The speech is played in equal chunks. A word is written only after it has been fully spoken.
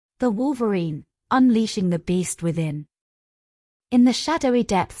The Wolverine, Unleashing the Beast Within. In the shadowy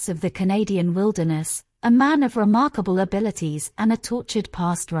depths of the Canadian wilderness, a man of remarkable abilities and a tortured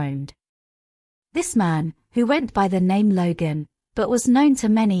past roamed. This man, who went by the name Logan, but was known to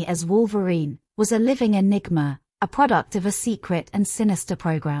many as Wolverine, was a living enigma, a product of a secret and sinister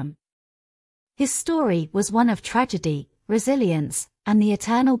program. His story was one of tragedy, resilience, and the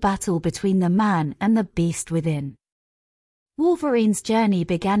eternal battle between the man and the beast within. Wolverine's journey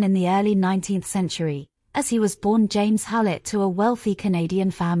began in the early 19th century, as he was born James Howlett to a wealthy Canadian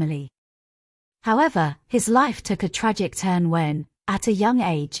family. However, his life took a tragic turn when, at a young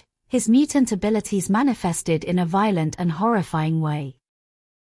age, his mutant abilities manifested in a violent and horrifying way.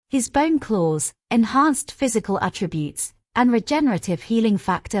 His bone claws, enhanced physical attributes, and regenerative healing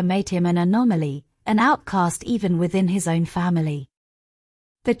factor made him an anomaly, an outcast even within his own family.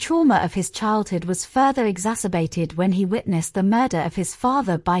 The trauma of his childhood was further exacerbated when he witnessed the murder of his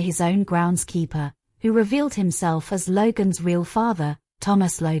father by his own groundskeeper, who revealed himself as Logan's real father,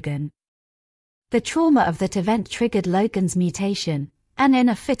 Thomas Logan. The trauma of that event triggered Logan's mutation, and in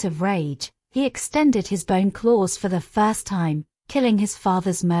a fit of rage, he extended his bone claws for the first time, killing his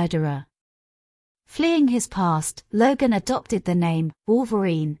father's murderer. Fleeing his past, Logan adopted the name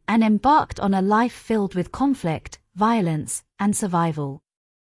Wolverine and embarked on a life filled with conflict, violence, and survival.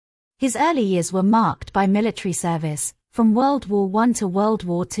 His early years were marked by military service, from World War I to World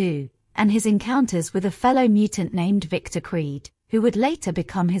War II, and his encounters with a fellow mutant named Victor Creed, who would later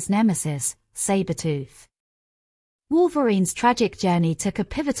become his nemesis, Sabretooth. Wolverine's tragic journey took a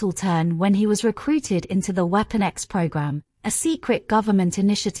pivotal turn when he was recruited into the Weapon X program, a secret government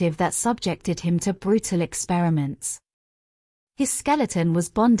initiative that subjected him to brutal experiments. His skeleton was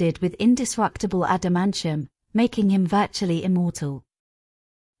bonded with indestructible adamantium, making him virtually immortal.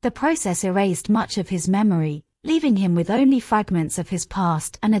 The process erased much of his memory, leaving him with only fragments of his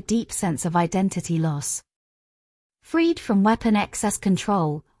past and a deep sense of identity loss. Freed from Weapon X's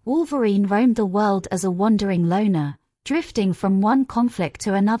control, Wolverine roamed the world as a wandering loner, drifting from one conflict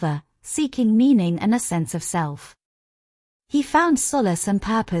to another, seeking meaning and a sense of self. He found solace and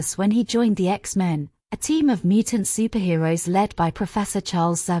purpose when he joined the X-Men, a team of mutant superheroes led by Professor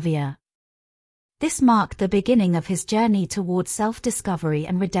Charles Xavier. This marked the beginning of his journey toward self-discovery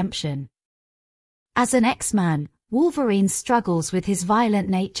and redemption. As an X-Man, Wolverine's struggles with his violent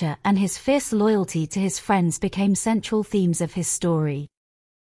nature and his fierce loyalty to his friends became central themes of his story.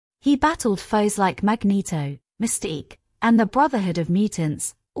 He battled foes like Magneto, Mystique, and the Brotherhood of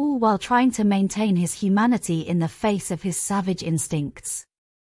Mutants, all while trying to maintain his humanity in the face of his savage instincts.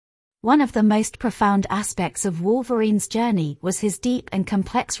 One of the most profound aspects of Wolverine's journey was his deep and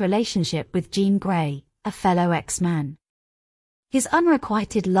complex relationship with Jean Grey, a fellow X-Man. His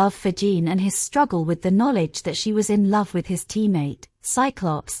unrequited love for Jean and his struggle with the knowledge that she was in love with his teammate,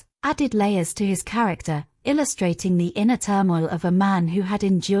 Cyclops, added layers to his character, illustrating the inner turmoil of a man who had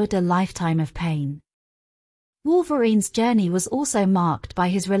endured a lifetime of pain. Wolverine's journey was also marked by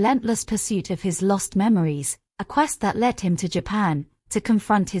his relentless pursuit of his lost memories, a quest that led him to Japan, to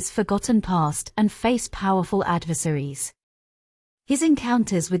confront his forgotten past and face powerful adversaries. His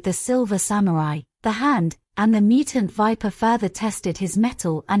encounters with the Silver Samurai, the Hand, and the mutant Viper further tested his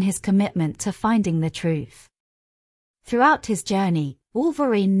mettle and his commitment to finding the truth. Throughout his journey,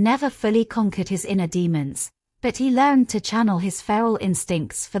 Wolverine never fully conquered his inner demons, but he learned to channel his feral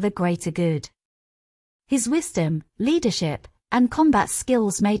instincts for the greater good. His wisdom, leadership, and combat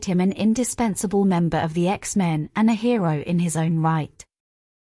skills made him an indispensable member of the X-Men and a hero in his own right.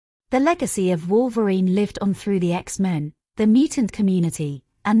 The legacy of Wolverine lived on through the X-Men, the mutant community,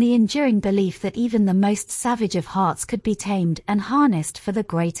 and the enduring belief that even the most savage of hearts could be tamed and harnessed for the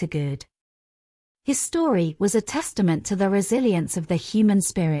greater good. His story was a testament to the resilience of the human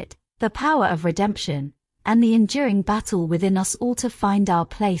spirit, the power of redemption, and the enduring battle within us all to find our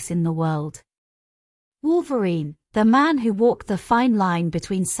place in the world. Wolverine, the man who walked the fine line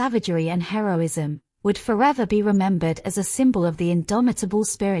between savagery and heroism, would forever be remembered as a symbol of the indomitable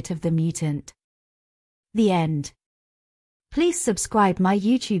spirit of the mutant. The end. Please subscribe my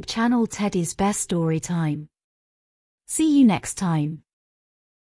YouTube channel Teddy's Best Story Time. See you next time.